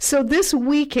So this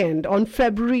weekend on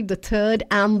February the 3rd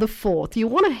and the 4th, you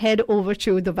want to head over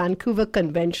to the Vancouver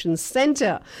Convention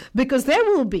Center because there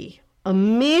will be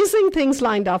amazing things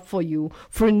lined up for you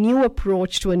for a new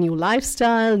approach to a new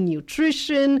lifestyle,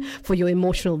 nutrition, for your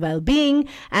emotional well-being.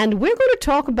 And we're going to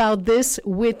talk about this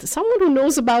with someone who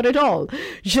knows about it all.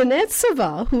 Jeannette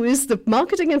Savard, who is the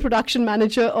marketing and production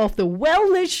manager of the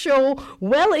Wellness Show,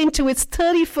 well into its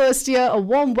 31st year. A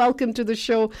warm welcome to the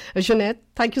show. Jeannette,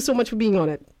 thank you so much for being on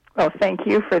it. Well, thank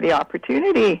you for the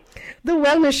opportunity. The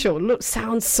Wellness Show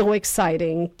sounds so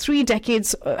exciting. 3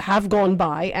 decades have gone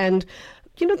by, and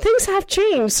things have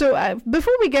changed. So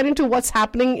before we get into what's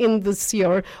happening in this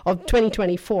year of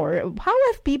 2024, how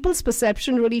have people's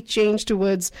perception really changed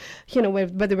towards,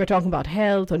 whether we're talking about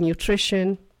health or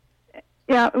nutrition?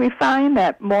 Yeah, we find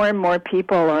that more and more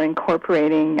people are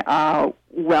incorporating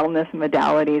wellness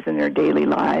modalities in their daily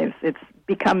lives. It's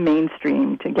become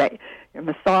mainstream to get your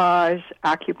massage,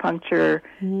 acupuncture,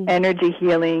 energy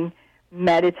healing,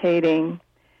 meditating,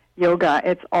 yoga.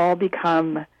 It's all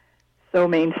become so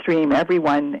mainstream.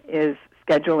 Everyone is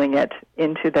scheduling it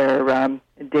into their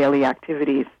daily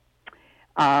activities.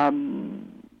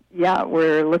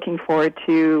 We're looking forward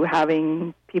to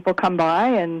having people come by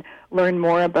and learn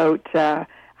more about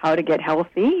how to get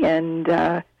healthy and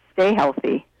stay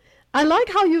healthy. I like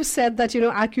how you said that,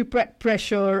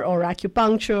 acupressure or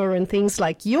acupuncture and things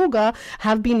like yoga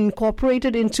have been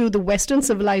incorporated into the Western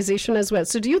civilization as well.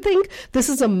 So do you think this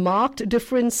is a marked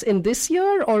difference in this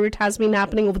year, or it has been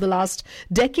happening over the last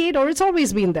decade, or it's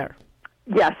always been there?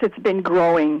 Yes, it's been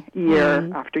growing year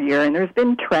after year, and there's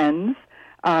been trends.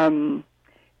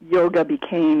 Yoga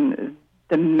became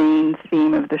the main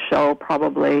theme of the show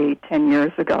probably 10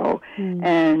 years ago,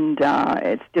 and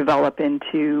it's developed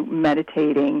into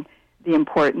meditating, the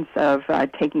importance of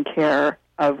taking care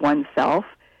of oneself,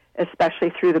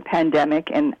 especially through the pandemic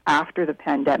and after the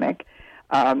pandemic,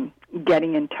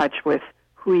 getting in touch with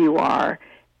who you are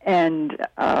and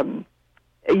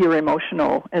your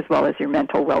emotional as well as your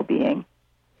mental well-being.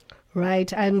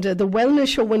 Right. And the Wellness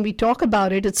Show, when we talk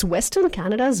about it, it's Western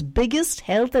Canada's biggest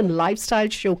health and lifestyle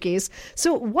showcase.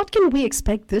 So what can we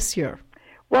expect this year?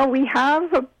 Well, we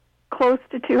have close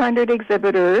to 200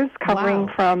 exhibitors covering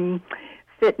from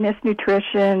fitness,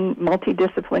 nutrition,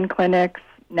 multidiscipline clinics,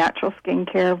 natural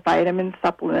skincare, vitamin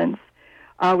supplements.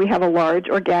 We have a large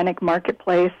organic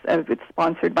marketplace. It's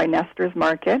sponsored by Nestor's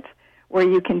Market, where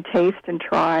you can taste and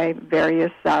try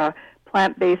various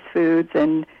plant-based foods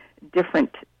and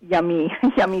different yummy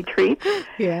treats.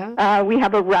 Yeah. We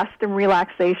have a rest and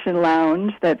relaxation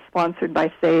lounge that's sponsored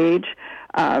by Sage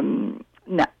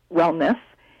Wellness,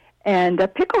 and a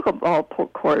pickleball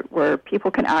court where people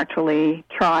can actually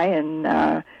try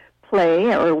and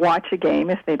play or watch a game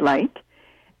if they'd like.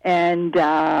 And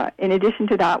in addition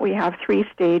to that, we have 3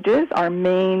 stages. Our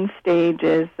main stage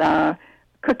is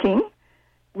cooking.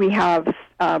 We have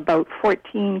about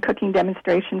 14 cooking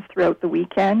demonstrations throughout the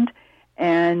weekend,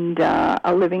 and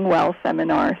a Living Well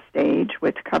seminar stage,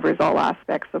 which covers all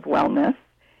aspects of wellness,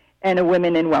 and a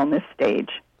Women in Wellness stage.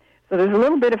 So there's a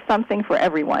little bit of something for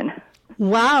everyone.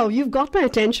 Wow, you've got my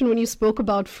attention when you spoke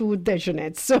about food there,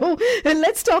 Jeannette. So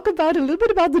let's talk about a little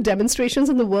bit about the demonstrations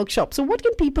and the workshop. So what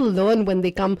can people learn when they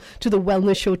come to the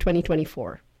Wellness Show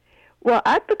 2024? Well,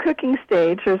 at the cooking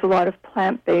stage, there's a lot of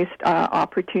plant-based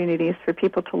opportunities for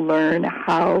people to learn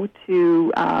how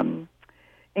to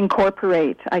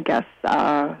incorporate, I guess,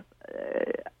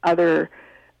 other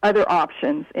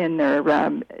options in their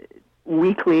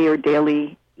weekly or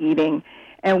daily eating.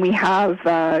 And we have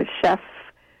Chef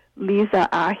Lisa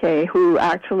Ahe, who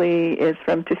actually is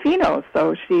from Tofino.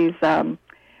 So she's a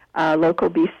local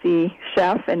BC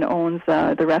chef and owns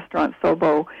the restaurant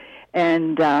Sobo.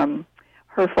 And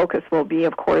her focus will be,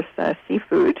 of course,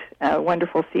 seafood, a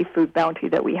wonderful seafood bounty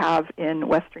that we have in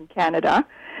Western Canada.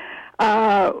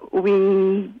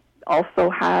 We also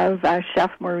have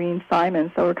Chef Maureen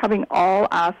Simon. So we're covering all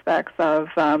aspects of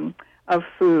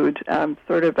food,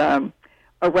 sort of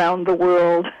around the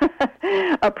world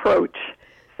approach,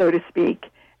 so to speak.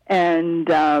 And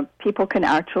people can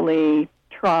actually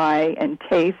try and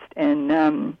taste and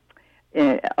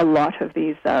a lot of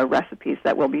these recipes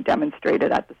that will be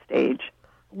demonstrated at the stage.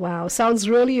 Wow, sounds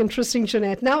really interesting,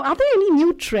 Jeannette. Now, are there any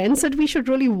new trends that we should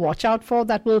really watch out for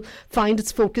that will find its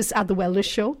focus at the Wellness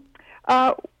Show?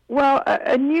 Well,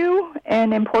 a new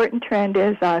and important trend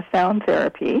is sound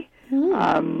therapy.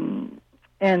 And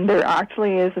there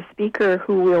actually is a speaker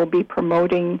who will be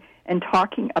promoting and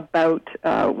talking about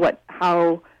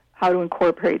how to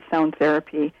incorporate sound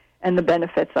therapy and the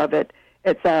benefits of it.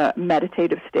 It's a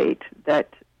meditative state that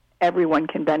everyone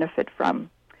can benefit from.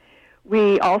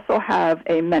 we also have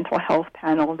a mental health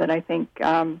panel that I think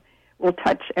will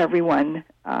touch everyone.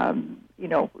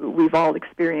 We've all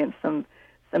experienced some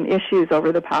issues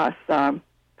over the past 4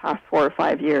 or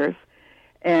 5 years,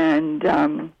 and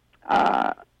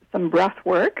some breath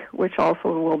work, which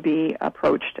also will be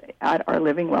approached at our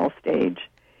Living Well stage.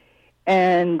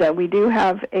 And we do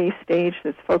have a stage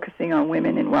that's focusing on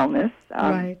women in wellness,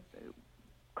 Right.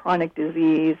 chronic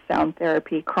disease, sound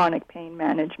therapy, chronic pain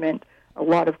management, a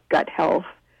lot of gut health.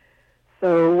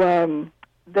 So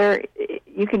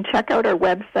you can check out our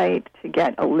website to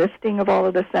get a listing of all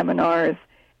of the seminars,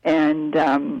 and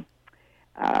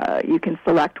you can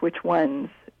select which ones.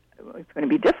 It's going to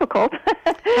be difficult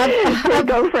to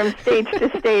go from stage to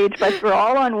stage, but we're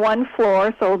all on one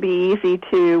floor, so it'll be easy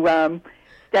to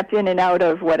step in and out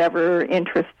of whatever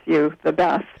interests you the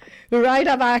best. Right,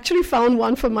 I've actually found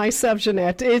one for myself,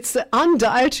 Jeannette. It's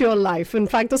Undiet Your Life. In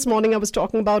fact, this morning I was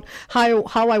talking about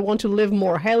how I want to live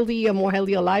more healthy, a more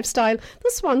healthier lifestyle.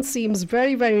 This one seems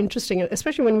very, very interesting,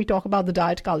 especially when we talk about the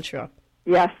diet culture.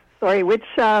 Yes. Sorry, which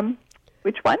one?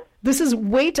 This is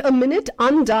Wait a Minute,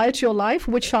 Undiet Your Life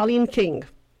with Charlene King.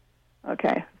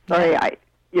 Okay. Sorry,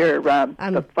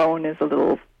 the phone is a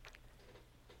little...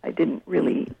 I didn't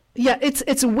really... Yeah,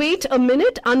 it's Wait a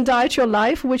Minute, Undiet Your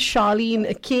Life with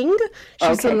Charlene King.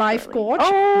 She's a life coach.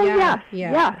 Oh,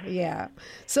 yeah.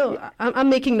 So I'm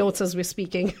making notes as we're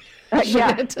speaking.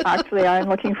 Actually, I'm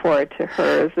looking forward to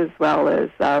hers, as well as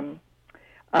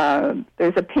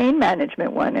there's a pain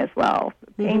management one as well,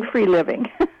 pain-free living.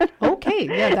 Okay,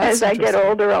 yeah, that's As I get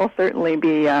older, I'll certainly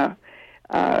be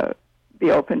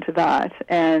open to that.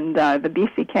 And the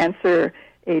BC Cancer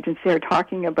Agency are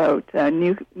talking about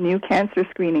new cancer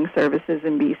screening services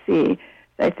in BC.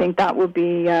 I think that will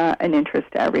be an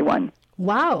interest to everyone.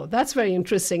 Wow, that's very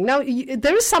interesting. Now,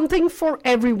 there is something for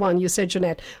everyone, you said,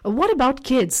 Jeannette. What about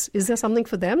kids? Is there something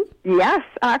for them? Yes,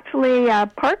 actually,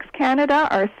 Parks Canada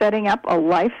are setting up a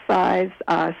life-size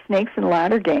snakes and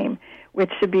ladder game, which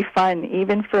should be fun,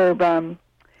 even for...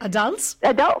 Adults?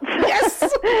 Adults. Yes.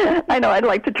 I know, I'd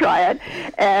like to try it.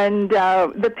 And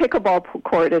the pickleball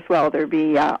court as well. There'll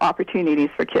be opportunities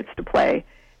for kids to play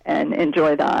and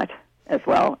enjoy that as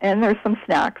well. And there's some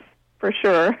snacks, for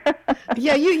sure.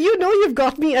 Yeah, you know you've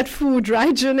got me at food,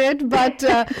 right, Jeannette? But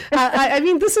I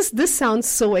mean, this sounds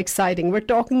so exciting. We're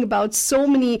talking about so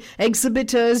many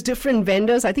exhibitors, different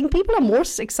vendors. I think people are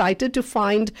most excited to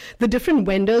find the different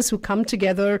vendors who come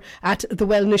together at the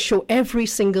Wellness Show every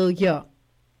single year.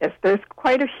 Yes, there's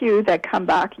quite a few that come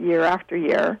back year after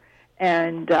year,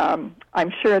 and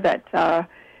I'm sure that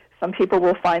some people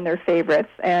will find their favorites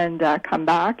and come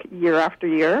back year after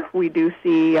year. We do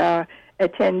see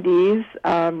attendees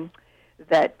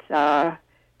that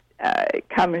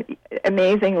come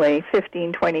amazingly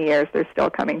 15, 20 years. They're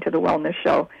still coming to the Wellness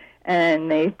Show,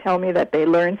 and they tell me that they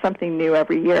learn something new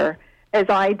every year, as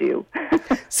I do.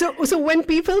 So when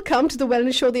people come to the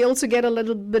Wellness Show, they also get a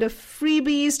little bit of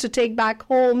freebies to take back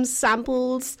home,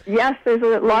 samples? Yes, there's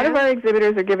a lot of our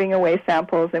exhibitors are giving away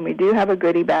samples, and we do have a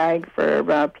goodie bag for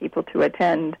people to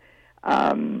attend,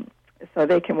 so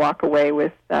they can walk away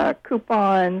with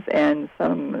coupons and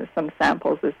some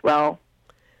samples as well.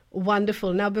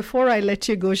 Wonderful. Now, before I let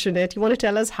you go, Jeannette, you want to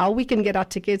tell us how we can get our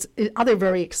tickets? Are they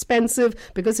very expensive?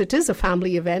 Because it is a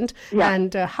family event. Yeah.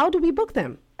 And how do we book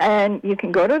them? And you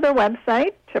can go to their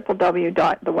website,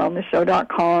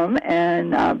 www.thewellnessshow.com,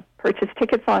 and purchase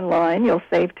tickets online. You'll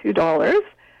save $2.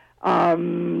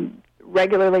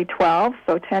 Regularly $12,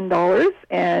 so $10.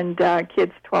 And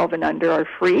kids 12 and under are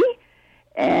free.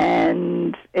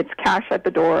 And it's cash at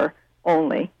the door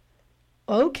only.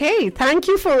 Okay, thank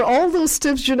you for all those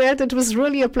tips, Jeannette. It was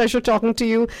really a pleasure talking to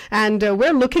you, and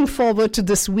we're looking forward to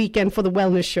this weekend for the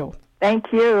Wellness Show.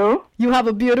 Thank you. You have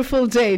a beautiful day.